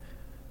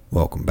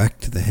Welcome back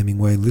to the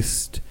Hemingway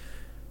list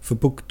for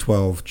Book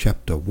 12,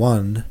 Chapter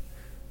 1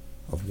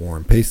 of War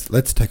and Peace.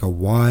 Let's take a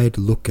wide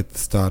look at the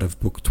start of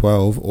Book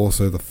 12,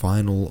 also the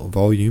final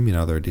volume in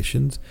other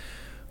editions.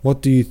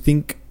 What do you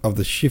think of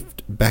the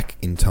shift back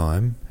in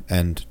time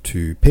and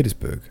to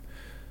Petersburg?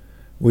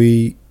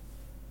 We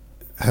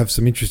have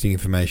some interesting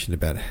information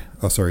about...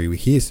 we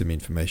hear some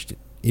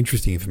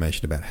interesting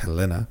information about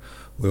Helena.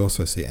 We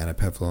also see Anna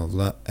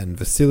Pavlovna and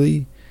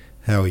Vasily.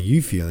 How are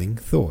you feeling?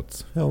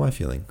 Thoughts? How am I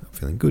feeling? I'm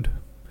feeling good.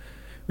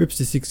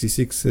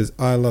 Ripster66 says,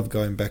 I love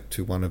going back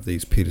to one of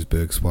these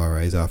Petersburg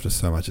soirees after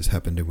so much has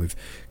happened and we've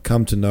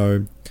come to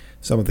know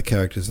some of the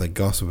characters they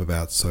gossip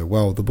about so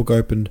well. The book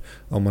opened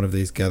on one of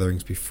these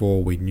gatherings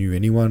before we knew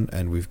anyone,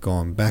 and we've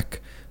gone back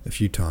a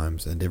few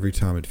times, and every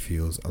time it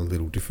feels a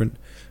little different.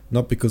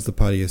 Not because the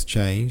party has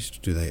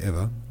changed, do they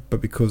ever,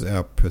 but because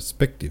our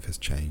perspective has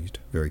changed.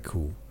 Very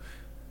cool.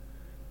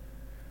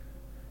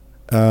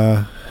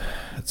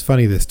 It's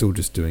funny they're still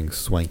just doing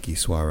swanky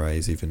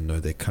soirees even though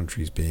their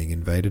country's being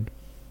invaded.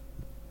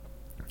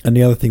 And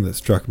the other thing that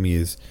struck me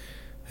is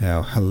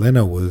how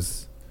Helena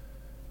was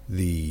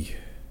the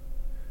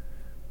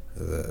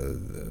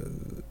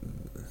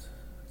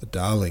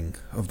darling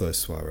of those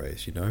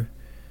soirees, you know.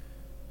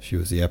 She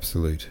was the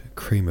absolute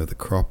cream of the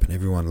crop and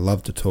everyone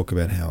loved to talk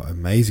about how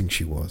amazing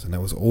she was, and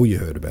that was all you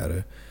heard about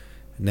her.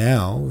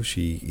 Now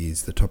she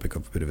is the topic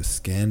of a bit of a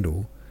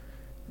scandal,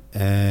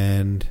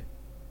 and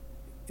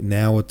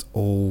now it's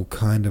all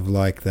kind of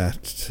like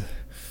that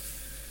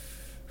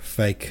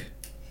fakeness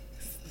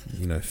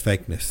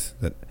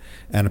that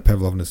Anna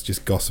Pavlovna's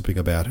just gossiping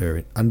about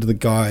her under the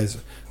guise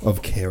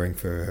of caring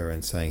for her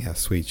and saying how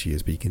sweet she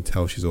is, but you can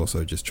tell she's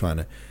also just trying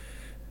to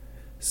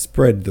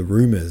spread the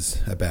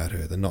rumours about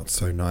her, the not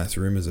so nice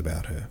rumours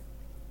about her.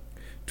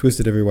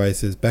 Twisted Everyway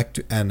says, back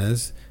to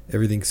Anna's,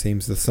 everything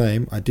seems the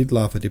same. I did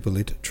laugh at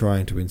Hippolyte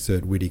trying to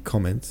insert witty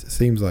comments. It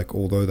seems like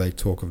although they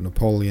talk of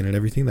Napoleon and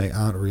everything, they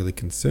aren't really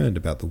concerned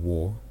about the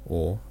war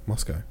or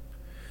Moscow.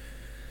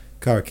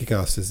 Kara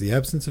Kickass says, the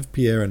absence of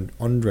Pierre and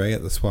Andre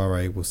at the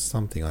soiree was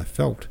something I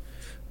felt.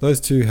 Those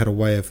two had a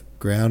way of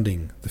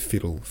grounding the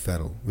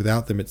fiddle-faddle.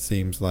 Without them it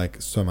seems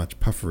like so much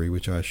puffery,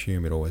 which I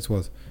assume it always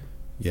was.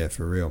 Yeah,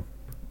 for real.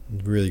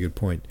 Really good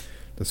point.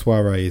 The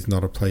soiree is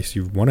not a place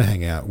you want to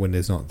hang out when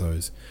there's not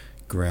those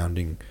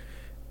grounding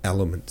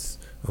elements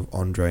of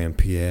Andre and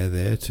Pierre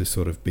there to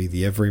sort of be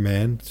the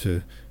everyman,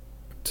 to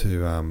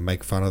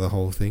make fun of the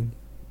whole thing,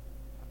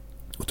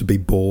 or to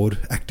be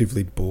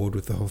actively bored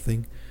with the whole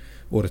thing,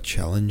 or to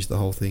challenge the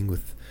whole thing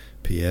with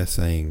Pierre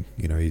saying,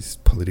 his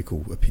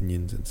political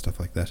opinions and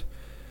stuff like that.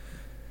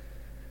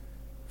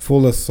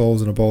 Four Less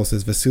Souls in a Bowl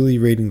says, Vasily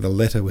reading the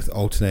letter with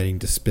alternating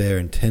despair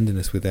and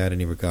tenderness without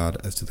any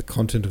regard as to the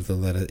content of the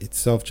letter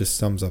itself just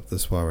sums up the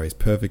soirees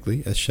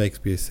perfectly. As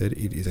Shakespeare said,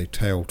 it is a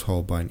tale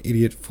told by an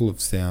idiot, full of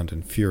sound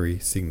and fury,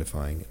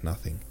 signifying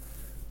nothing.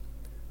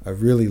 I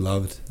really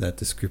loved that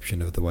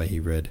description of the way he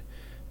read,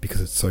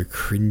 because it's so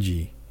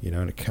cringy,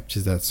 and it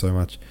captures that so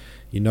much.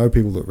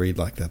 People that read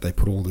like that, they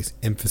put all this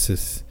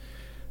emphasis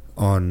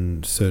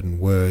on certain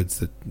words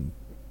that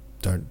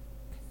don't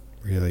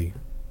really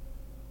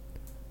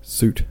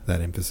suit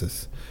that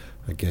emphasis,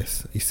 I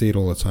guess. You see it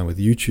all the time with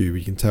YouTube.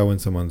 You can tell when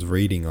someone's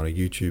reading on a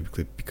YouTube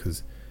clip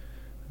because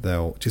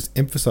they'll just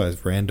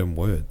emphasize random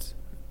words,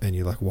 and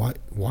you're like, why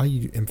are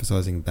you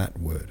emphasizing that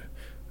word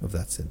of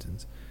that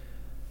sentence?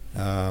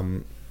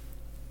 And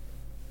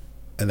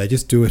they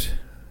just do it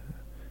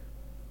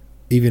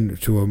even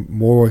to a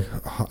more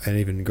and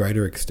even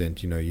greater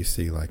extent. You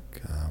see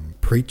like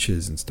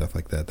preachers and stuff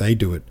like that, they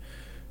do it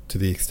to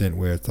the extent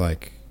where it's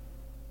like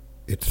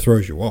it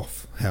throws you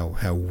off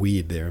how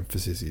weird their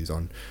emphasis is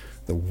on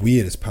the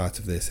weirdest parts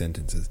of their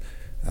sentences,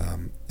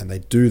 and they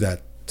do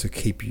that to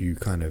keep you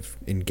kind of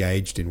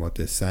engaged in what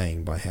they're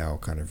saying by how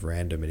kind of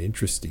random and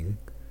interesting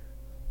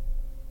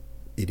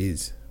it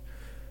is.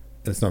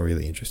 And it's not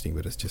really interesting,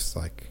 but it's just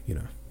like,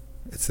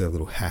 it's their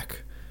little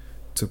hack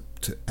to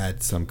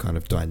add some kind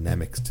of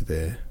dynamics to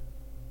their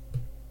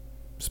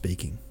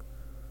speaking.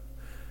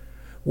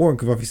 Warren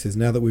Kavafi says,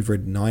 now that we've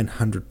read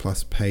 900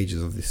 plus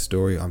pages of this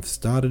story, I've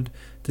started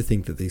to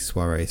think that these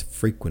soirees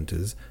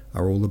frequenters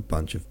are all a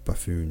bunch of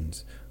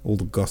buffoons. All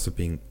the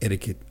gossiping,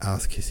 etiquette,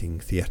 ass-kissing,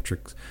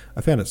 theatrics.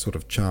 I found it sort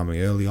of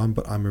charming early on,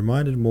 but I'm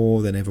reminded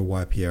more than ever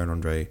why Pierre and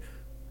Andre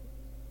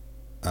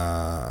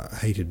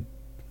hated...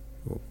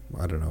 Well,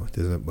 I don't know,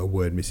 there's a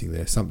word missing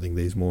there. Something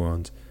these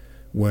morons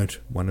weren't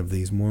one of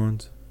these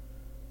morons.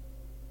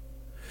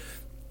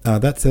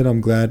 That said,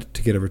 I'm glad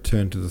to get a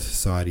return to the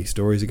society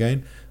stories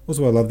again.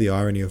 Also, I love the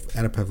irony of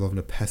Anna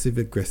Pavlovna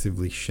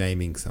passive-aggressively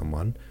shaming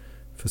someone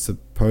for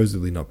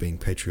supposedly not being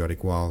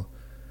patriotic while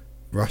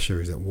Russia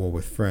is at war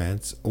with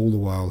France, all the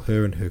while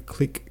her and her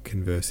clique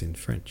converse in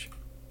French.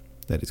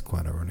 That is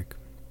quite ironic.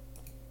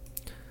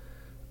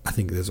 I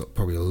think there's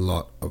probably a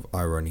lot of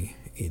irony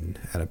in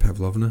Anna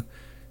Pavlovna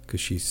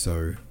because she's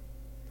so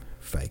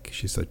fake,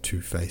 she's so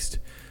two-faced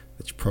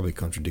that she probably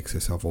contradicts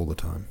herself all the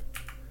time.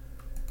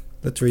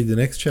 Let's read the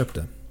next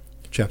chapter.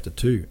 Chapter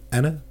 2,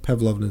 Anna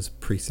Pavlovna's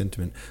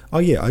Presentiment. Oh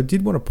yeah, I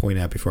did want to point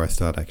out before I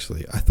start,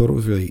 actually, I thought it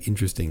was really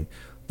interesting.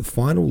 The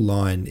final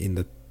line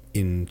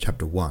in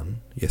Chapter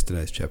 1,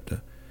 yesterday's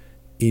chapter,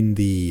 in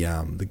the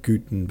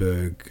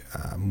Gutenberg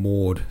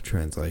Maud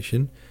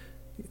translation,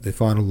 the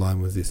final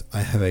line was this: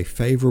 I have a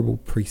favourable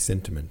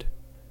presentiment.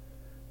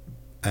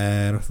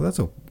 And I thought, that's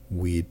a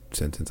weird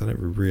sentence. I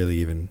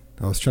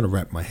was trying to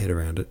wrap my head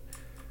around it.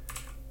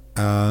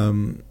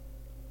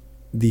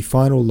 The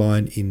final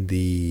line in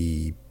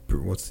the,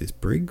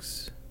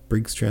 Briggs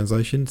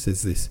translation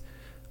says this: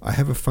 I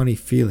have a funny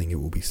feeling it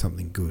will be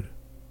something good.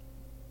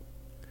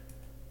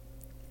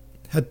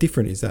 How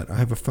different is that? I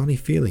have a funny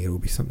feeling it will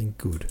be something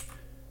good.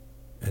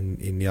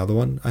 And in the other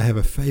one, I have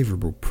a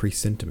favourable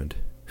presentiment.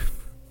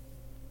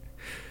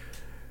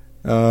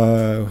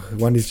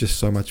 One is just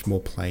so much more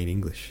plain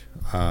English.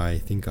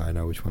 I think I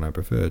know which one I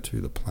prefer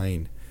to the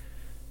plain.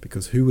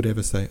 Because who would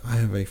ever say, I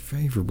have a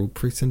favourable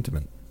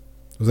presentiment?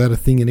 Was that a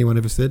thing anyone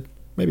ever said?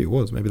 Maybe it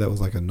was. Maybe that was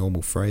like a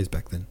normal phrase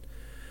back then.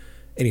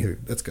 Anywho,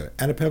 let's go.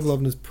 Anna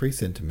Pavlovna's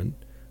presentiment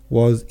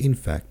was, in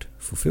fact,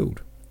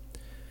 fulfilled.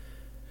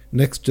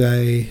 Next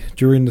day,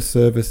 during the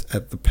service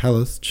at the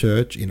palace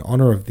church in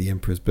honour of the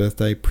Emperor's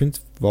birthday,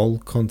 Prince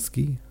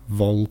Volkonsky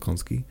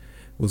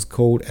was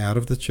called out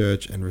of the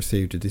church and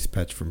received a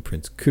dispatch from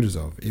Prince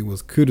Kutuzov. It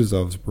was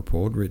Kutuzov's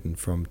report, written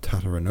from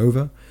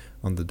Tataranova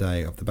on the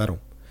day of the battle.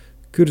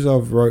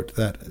 Kutuzov wrote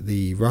that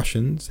the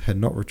Russians had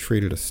not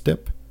retreated a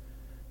step,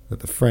 that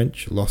the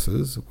French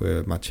losses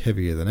were much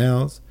heavier than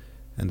ours,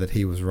 and that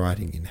he was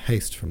writing in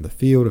haste from the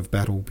field of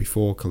battle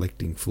before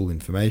collecting full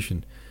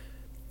information.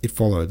 It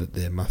followed that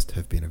there must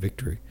have been a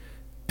victory,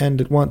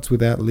 and at once,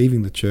 without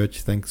leaving the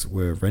church, thanks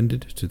were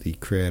rendered to the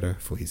Creator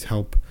for his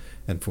help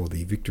and for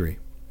the victory.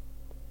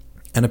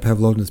 Anna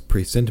Pavlovna's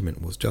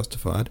presentiment was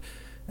justified,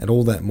 and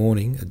all that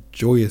morning a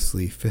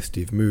joyously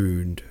festive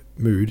mood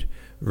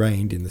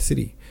reigned in the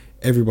city.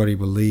 Everybody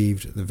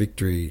believed the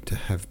victory to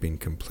have been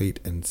complete,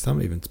 and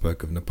some even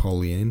spoke of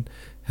Napoleon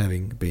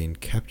having been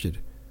captured,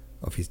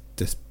 of his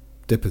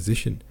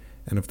deposition,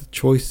 and of the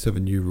choice of a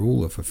new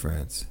ruler for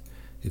France.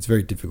 It's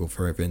very difficult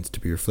for events to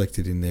be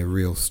reflected in their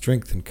real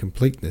strength and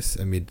completeness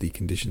amid the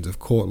conditions of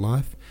court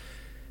life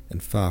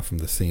and far from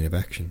the scene of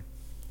action.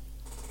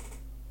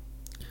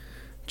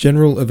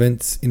 General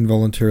events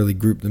involuntarily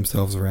group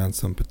themselves around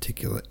some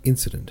particular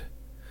incident.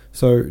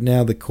 So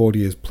now the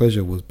courtier's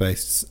pleasure was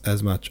based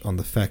as much on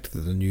the fact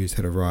that the news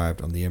had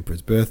arrived on the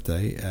Emperor's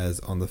birthday as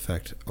on the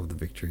fact of the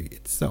victory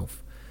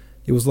itself.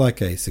 It was like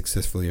a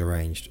successfully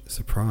arranged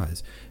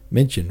surprise.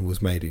 Mention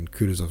was made in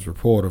Kutuzov's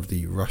report of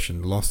the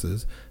Russian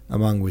losses,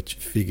 among which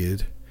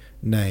figured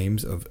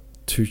names of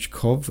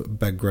Tuchkov,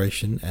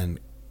 Bagration, and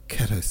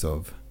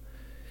Katasov.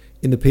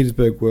 In the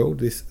Petersburg world,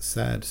 this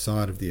sad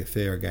side of the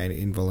affair again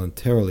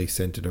involuntarily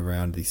centered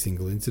around the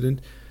single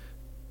incident,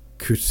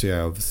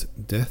 Kutuzov's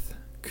death.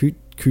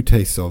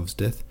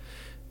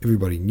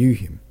 Everybody knew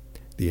him.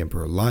 The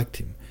Emperor liked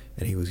him,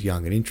 and he was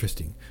young and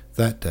interesting.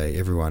 That day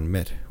everyone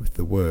met with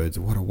the words,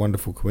 "What a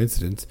wonderful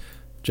coincidence,"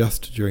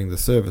 just during the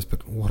service,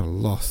 but what a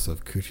loss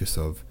of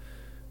Kutuzov.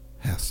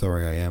 How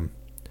sorry I am.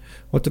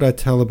 What did I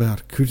tell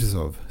about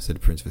Kutuzov?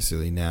 Said Prince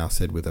Vasily, now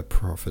said with a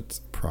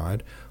prophet's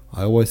pride.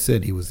 I always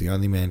said he was the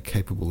only man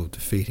capable of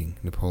defeating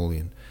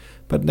Napoleon.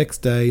 But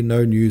next day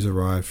no news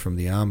arrived from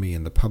the army,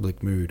 and the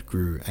public mood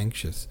grew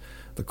anxious.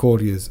 The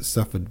courtiers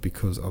suffered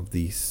because of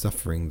the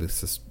suffering the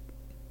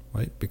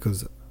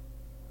suspense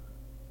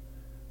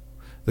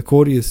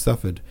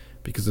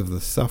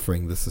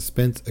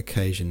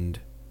occasioned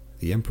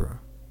the emperor.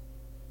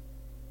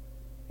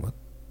 What?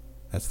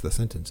 That's the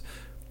sentence.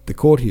 The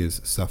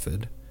courtiers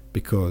suffered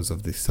because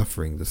of the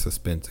suffering the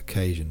suspense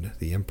occasioned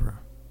the emperor.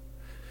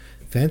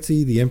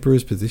 Fancy the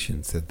emperor's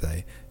position, said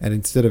they, and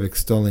instead of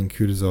extolling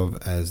Kutuzov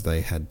as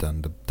they had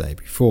done the day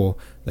before,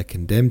 they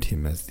condemned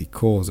him as the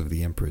cause of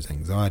the emperor's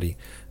anxiety.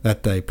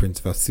 That day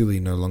Prince Vasily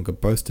no longer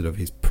boasted of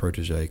his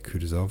protégé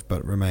Kutuzov,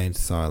 but remained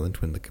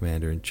silent when the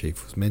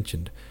commander-in-chief was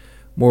mentioned.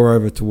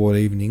 Moreover, toward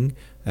evening,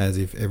 as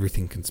if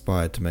everything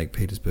conspired to make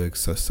Petersburg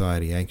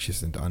society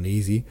anxious and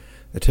uneasy,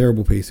 a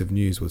terrible piece of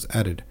news was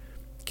added.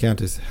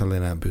 Countess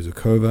Helena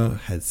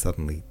Bezukova had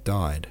suddenly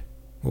died.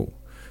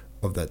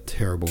 Of that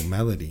terrible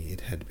malady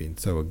it had been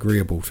so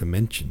agreeable to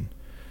mention.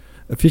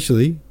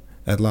 Officially,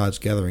 at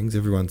large gatherings,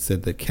 everyone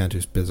said that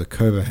Countess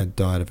Bezukova had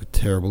died of a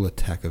terrible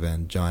attack of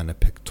angina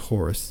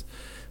pectoris,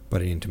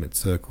 but in intimate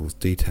circles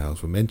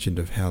details were mentioned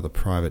of how the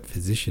private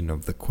physician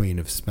of the Queen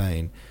of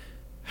Spain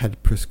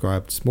had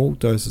prescribed small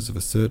doses of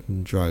a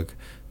certain drug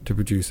to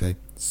produce a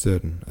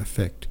certain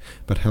effect.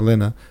 But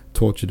Helena,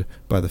 tortured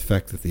by the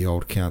fact that the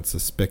old count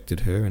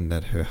suspected her and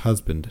that her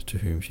husband, to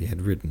whom she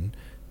had written,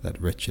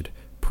 that wretched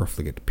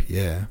profligate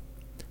Pierre,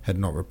 had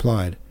not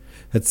replied,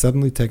 had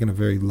suddenly taken a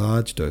very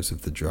large dose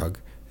of the drug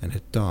and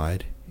had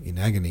died in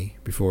agony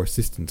before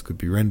assistance could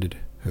be rendered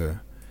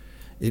her.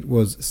 It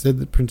was said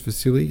that Prince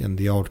Vasily and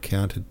the old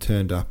count had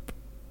turned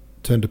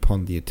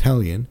upon the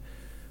Italian,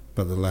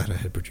 but the latter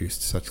had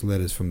produced such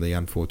letters from the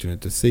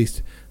unfortunate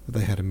deceased that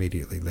they had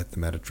immediately let the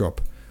matter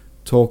drop.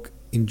 Talk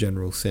in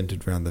general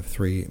centered around the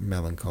three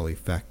melancholy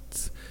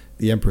facts: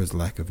 the emperor's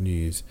lack of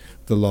news,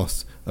 the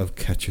loss of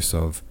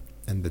Kutuzov,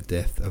 and the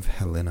death of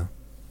Helena.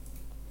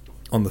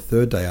 On the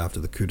third day after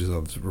the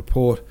Kutuzov's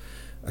report,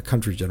 a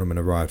country gentleman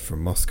arrived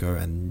from Moscow,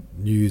 and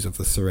news of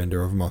the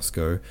surrender of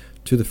Moscow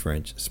to the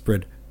French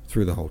spread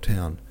through the whole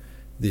town.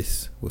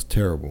 This was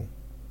terrible.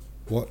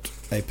 What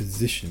a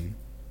position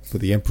for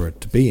the emperor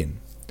to be in.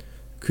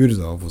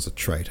 Kutuzov was a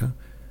traitor,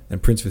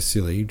 and Prince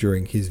Vasily,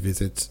 during his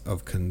visits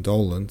of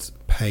condolence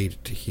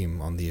paid to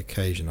him on the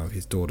occasion of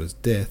his daughter's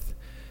death,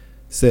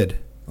 said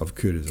of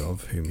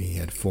Kutuzov, whom he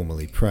had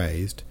formerly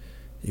praised,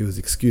 it was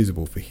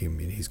excusable for him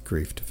in his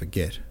grief to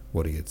forget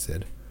what he had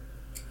said,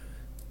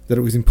 that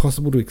it was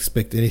impossible to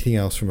expect anything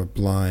else from a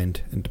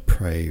blind and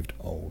depraved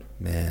old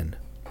man.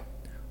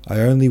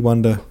 I only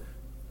wonder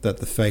that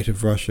the fate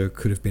of Russia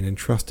could have been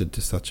entrusted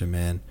to such a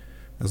man.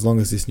 As long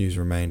as this news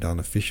remained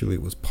unofficial,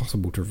 it was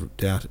possible to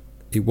doubt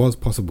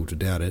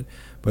it,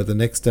 but the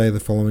next day the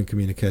following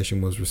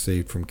communication was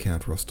received from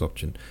Count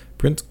Rostopchin.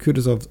 Prince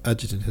Kutuzov's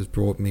adjutant has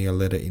brought me a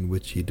letter in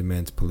which he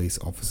demands police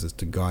officers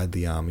to guide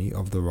the army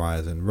of the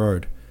Ryazan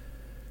road.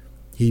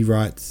 He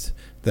writes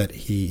that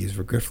he is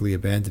regretfully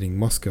abandoning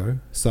Moscow.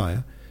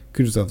 Sire,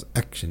 Kutuzov's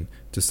action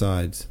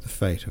decides the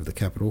fate of the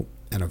capital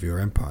and of your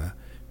empire.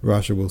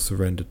 Russia will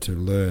shudder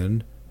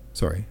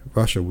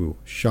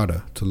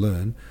to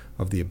learn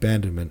of the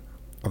abandonment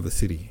of the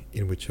city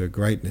in which her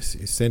greatness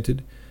is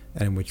centered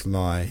and in which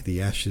lie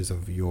the ashes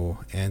of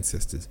your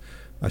ancestors.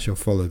 I shall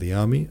follow the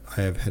army.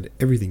 I have had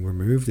everything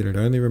removed, and it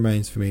only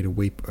remains for me to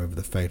weep over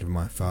the fate of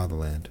my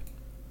fatherland.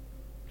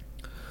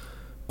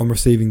 On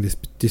receiving this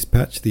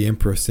dispatch, the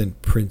Emperor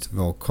sent Prince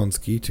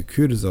Volkonsky to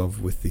Kutuzov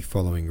with the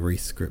following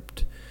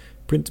rescript.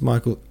 Prince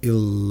Michael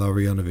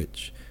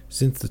Illarionovich,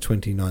 since the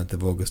 29th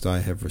of August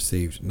I have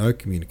received no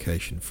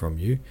communication from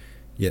you,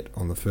 yet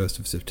on the 1st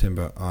of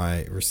September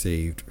I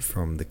received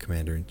from the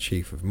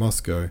Commander-in-Chief of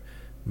Moscow,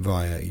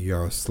 via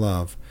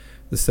Yaroslav,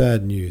 the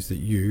sad news that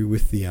you,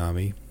 with the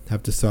army,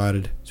 have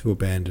decided to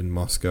abandon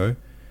Moscow.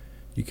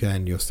 You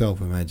can yourself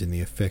imagine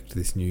the effect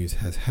this news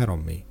has had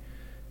on me,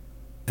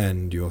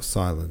 and your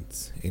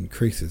silence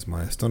increases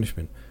my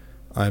astonishment.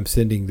 I am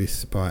sending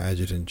this by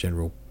Adjutant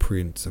General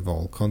Prince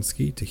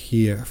Volkonsky to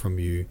hear from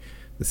you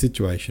the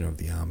situation of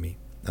the army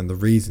and the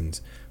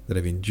reasons that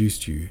have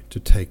induced you to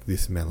take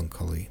this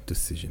melancholy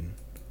decision.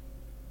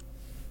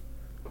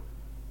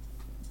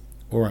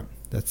 Alright,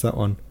 that's that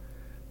one.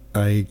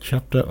 A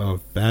chapter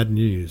of bad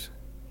news.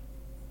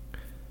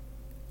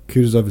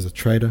 Kutuzov is a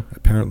traitor,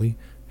 apparently.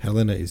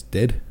 Helena is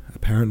dead,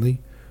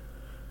 apparently.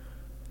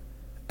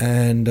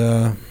 And,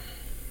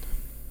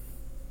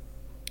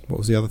 what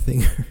was the other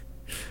thing?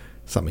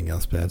 Something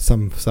else bad.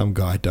 Some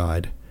guy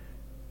died.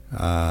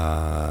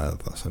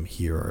 Some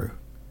hero.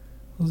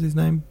 What was his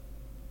name?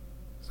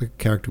 It's like a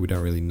character we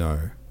don't really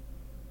know.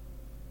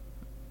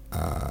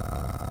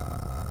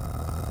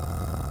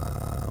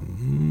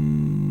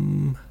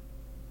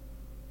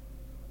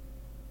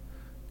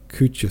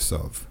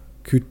 Kudasov.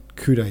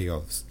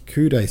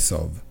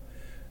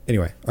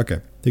 Anyway, okay,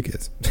 who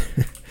cares?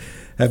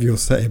 Have your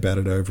say about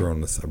it over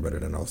on the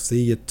subreddit, and I'll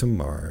see you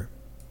tomorrow.